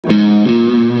Hi,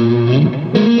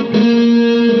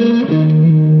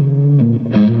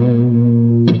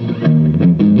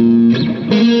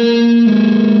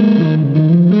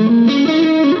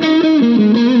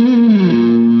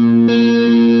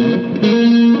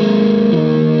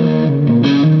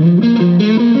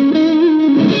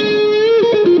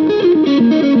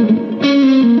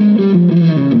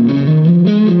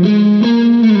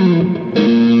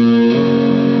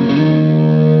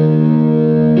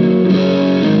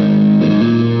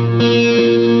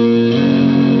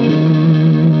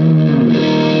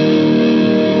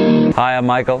 I'm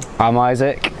Michael. I'm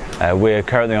Isaac. We're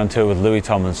currently on tour with Louis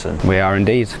Tomlinson. We are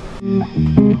indeed.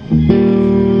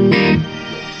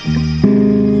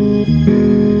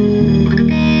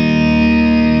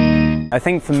 I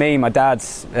think for me, my dad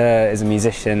is a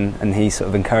musician, and he sort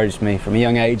of encouraged me from a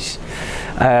young age.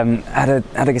 Had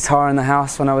a guitar in the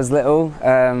house when I was little.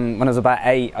 When I was about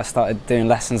 8, I started doing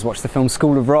lessons, watched the film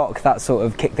School of Rock. That sort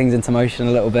of kicked things into motion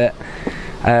a little bit.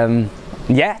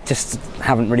 Yeah, just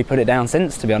haven't really put it down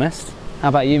since, to be honest. How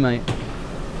about you, mate?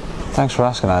 Thanks for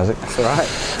asking, Isaac. That's all right.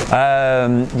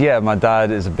 Yeah, my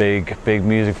dad is a big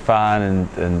music fan,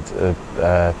 and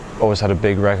always had a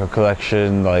big record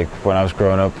collection. Like when I was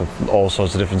growing up, of all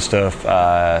sorts of different stuff.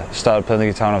 Started playing the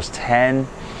guitar when I was 10.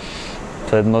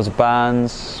 Played in loads of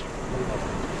bands,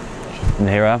 and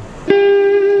here I am.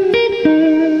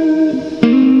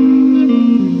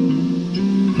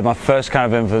 My first kind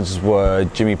of influences were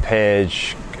Jimmy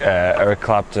Page, Eric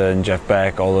Clapton, Jeff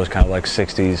Beck, all those kind of like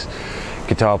 60s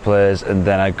guitar players, and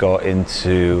then I got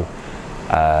into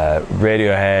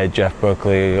Radiohead, Jeff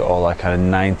Buckley, all that kind of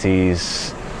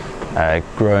 90s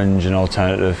grunge and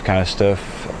alternative kind of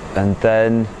stuff, and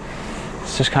then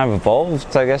it's just kind of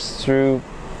evolved, I guess, through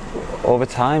over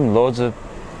time. Go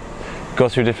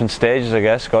through different stages, I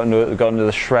guess. Got into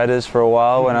the shredders for a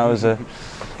while when I was a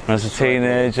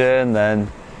teenager, and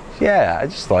then yeah, I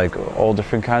just like all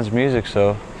different kinds of music.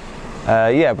 So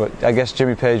yeah, but I guess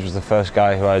Jimmy Page was the first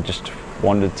guy who I just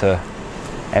wanted to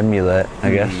emulate, I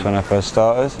guess, when I first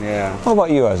started. Yeah. What about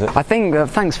you, Isaac? I think,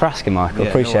 thanks for asking, Michael, Yeah,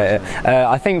 appreciate it.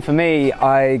 I think for me,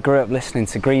 I grew up listening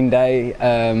to Green Day.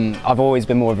 I've always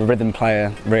been more of a rhythm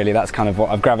player, really. That's kind of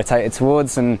what I've gravitated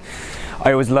towards, and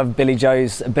I always loved Billy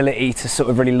Joe's ability to sort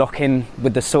of really lock in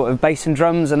with the sort of bass and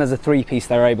drums, and as a three-piece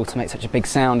they were able to make such a big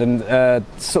sound, and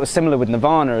sort of similar with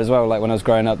Nirvana as well. Like when I was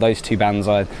growing up, those two bands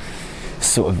I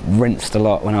sort of rinsed a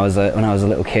lot when I was a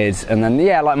little kid. And then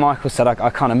yeah, like Michael said, I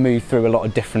kind of moved through a lot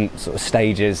of different sort of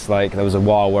stages. Like there was a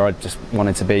while where I just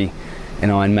wanted to be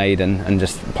in Iron Maiden and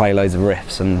just play loads of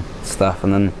riffs and stuff,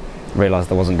 and then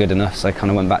realised I wasn't good enough, so I kind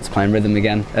of went back to playing rhythm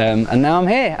again, and now I'm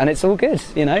here and it's all good,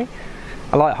 you know.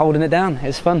 I like holding it down,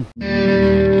 it's fun.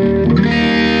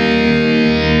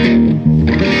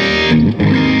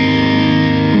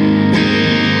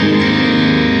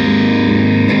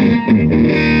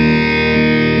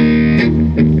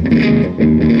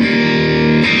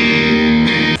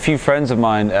 A few friends of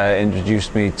mine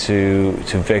introduced me to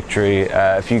Victory.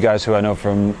 A few guys who I know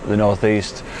from the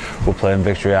Northeast were playing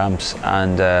Victory amps,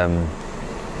 and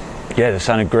yeah, they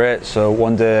sounded great. So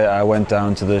one day I went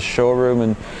down to the showroom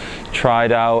and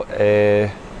tried out a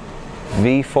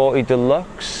V40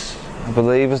 Deluxe, I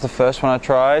believe was the first one I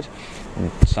tried.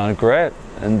 It sounded great,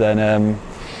 and then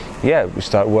yeah, we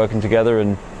started working together,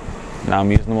 and now I'm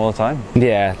using them all the time.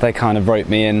 Yeah, they kind of wrote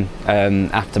me in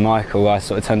after Michael. I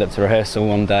sort of turned up to rehearsal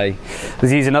one day. I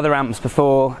was using other amps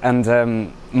before,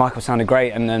 and Michael sounded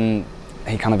great, and then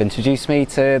he kind of introduced me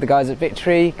to the guys at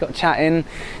Victory, got chatting.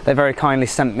 They very kindly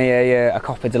sent me a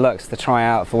Copper Deluxe to try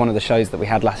out for one of the shows that we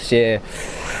had last year.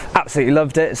 Absolutely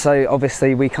loved it, so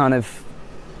obviously we kind of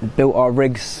built our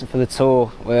rigs for the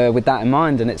tour with that in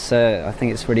mind, and it's I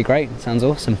think it's really great. It sounds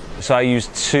awesome. So I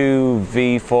used two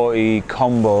V40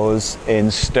 combos in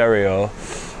stereo,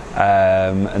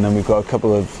 and then we've got a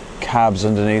couple of cabs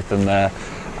underneath them there,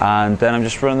 and then I'm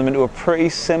just running them into a pretty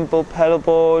simple pedal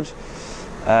board,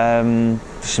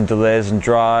 some delays and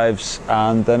drives,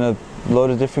 and then a load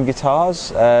of different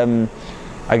guitars. I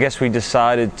guess we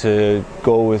decided to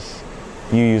go with,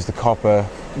 you use the Copper,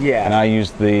 yeah, and I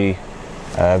used the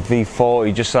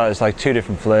V40, just so it's like two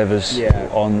different flavours, yeah,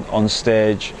 on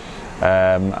stage.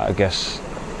 I guess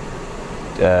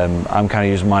I'm kind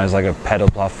of using mine as like a pedal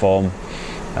platform,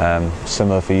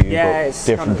 similar for you, yeah, but it's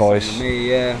different kind of voice. Me,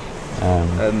 yeah.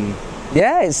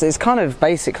 Yeah, it's kind of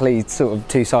basically sort of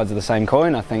two sides of the same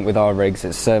coin, I think, with our rigs.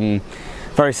 It's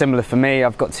very similar for me.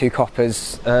 I've got two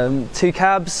Coppers, two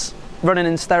cabs running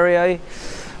in stereo.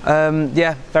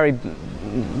 Yeah, very,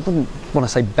 wouldn't want to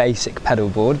say basic pedal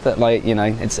board, but like, you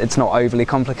know, it's not overly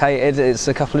complicated. It's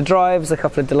a couple of drives, a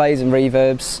couple of delays and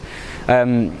reverbs.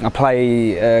 I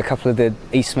play a couple of the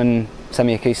Eastman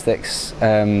semi-acoustics,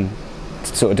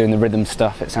 sort of doing the rhythm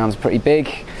stuff. It sounds pretty big.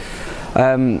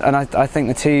 And I think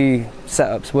the two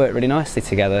setups work really nicely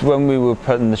together. When we were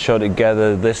putting the show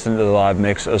together, listening to the live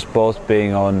mix, us both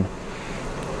being on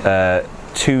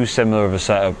too similar of a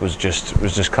setup was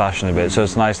just clashing a bit. So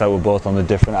it's nice that we're both on the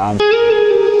different amps.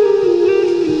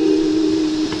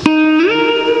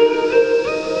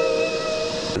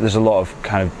 There's a lot of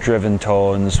kind of driven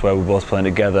tones where we're both playing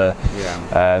together.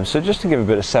 Yeah. So just to give a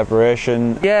bit of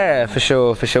separation. Yeah, for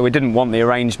sure. We didn't want the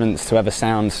arrangements to ever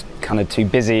sound kind of too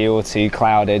busy or too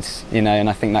clouded, you know, and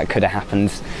I think that could have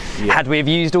happened had we have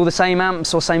used all the same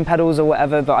amps or same pedals or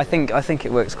whatever, but I think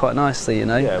it works quite nicely, you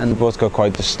know. Yeah, and we've both got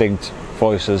quite distinct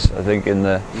voices, I think, in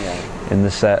the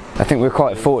set. I think we're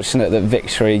quite fortunate that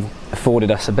Victory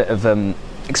afforded us a bit of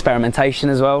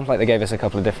experimentation as well. Like, they gave us a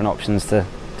couple of different options to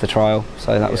trial,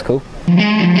 so that was cool.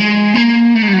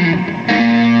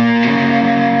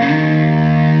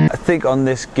 I think on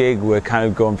this gig we're kind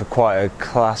of going for quite a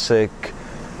classic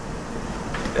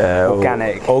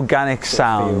organic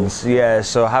sounds. Yeah,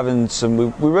 so having some,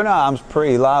 we run our amps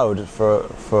pretty loud for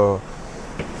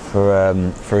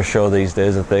a show these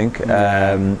days, I think.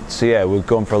 So yeah, we're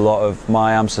going for a lot of,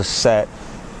 my amps are set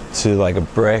to like a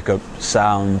breakup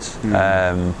sound.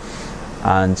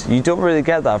 And you don't really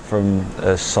get that from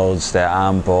a solid state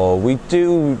amp. Or we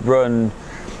do run,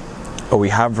 or we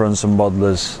have run some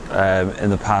modelers in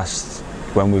the past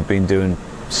when we've been doing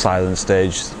silent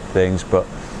stage things, but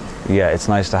yeah, it's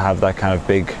nice to have that kind of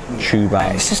big tube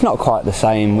amp. It's just not quite the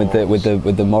same with the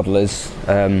modelers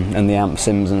and the amp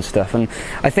sims and stuff. And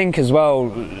I think as well,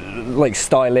 like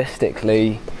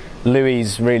stylistically, Louis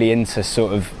is really into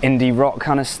sort of indie rock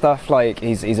kind of stuff. Like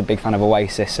he's a big fan of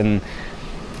Oasis and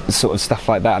sort of stuff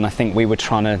like that, and I think we were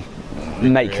trying to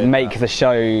make the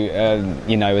show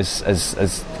you know,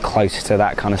 as close to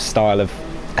that kind of style of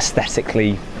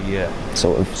aesthetically,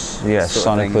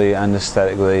 sonically and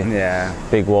aesthetically.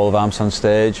 Big wall of amps on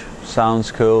stage,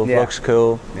 sounds cool, looks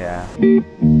cool.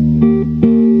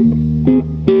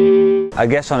 I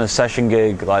guess on a session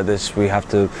gig like this we have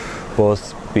to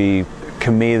both be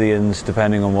chameleons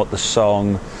depending on what the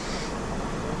song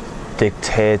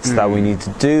dictates that we need to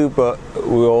do, but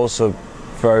we're also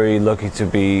very lucky to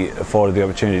be afforded the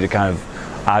opportunity to kind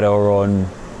of add our own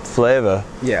flavour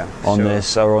on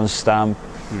this, our own stamp.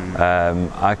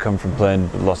 I come from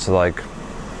playing lots of like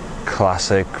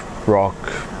classic rock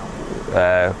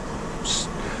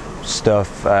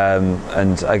stuff,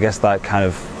 and I guess that kind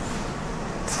of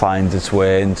finds its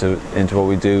way into what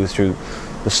we do through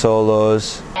the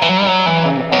solos.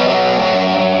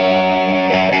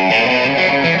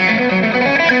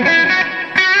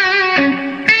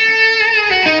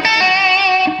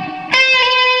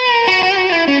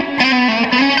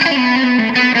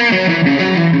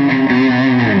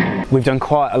 We've done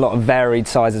quite a lot of varied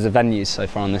sizes of venues so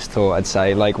far on this tour, I'd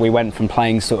say. Like, we went from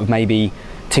playing sort of maybe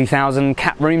 2,000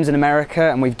 cap rooms in America,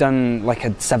 and we've done like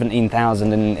a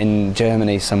 17,000 in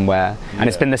Germany somewhere, and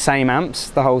it's been the same amps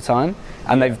the whole time,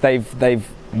 and they've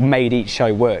made each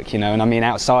show work, you know. And I mean,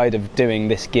 outside of doing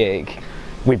this gig,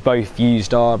 we've both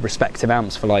used our respective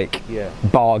amps for like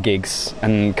bar gigs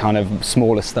and kind of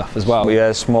smaller stuff as well.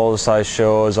 Yeah, smaller size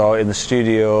shows, or in the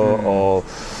studio, or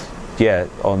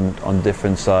on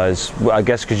different size. I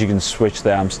guess because you can switch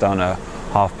the amps down to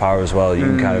half power as well, you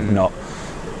can kind of not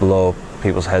blow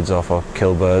people's heads off or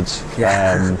kill birds.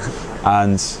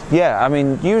 And yeah, I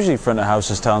mean, usually front of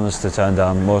house is telling us to turn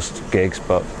down most gigs,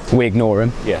 but we ignore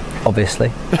them.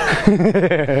 Obviously.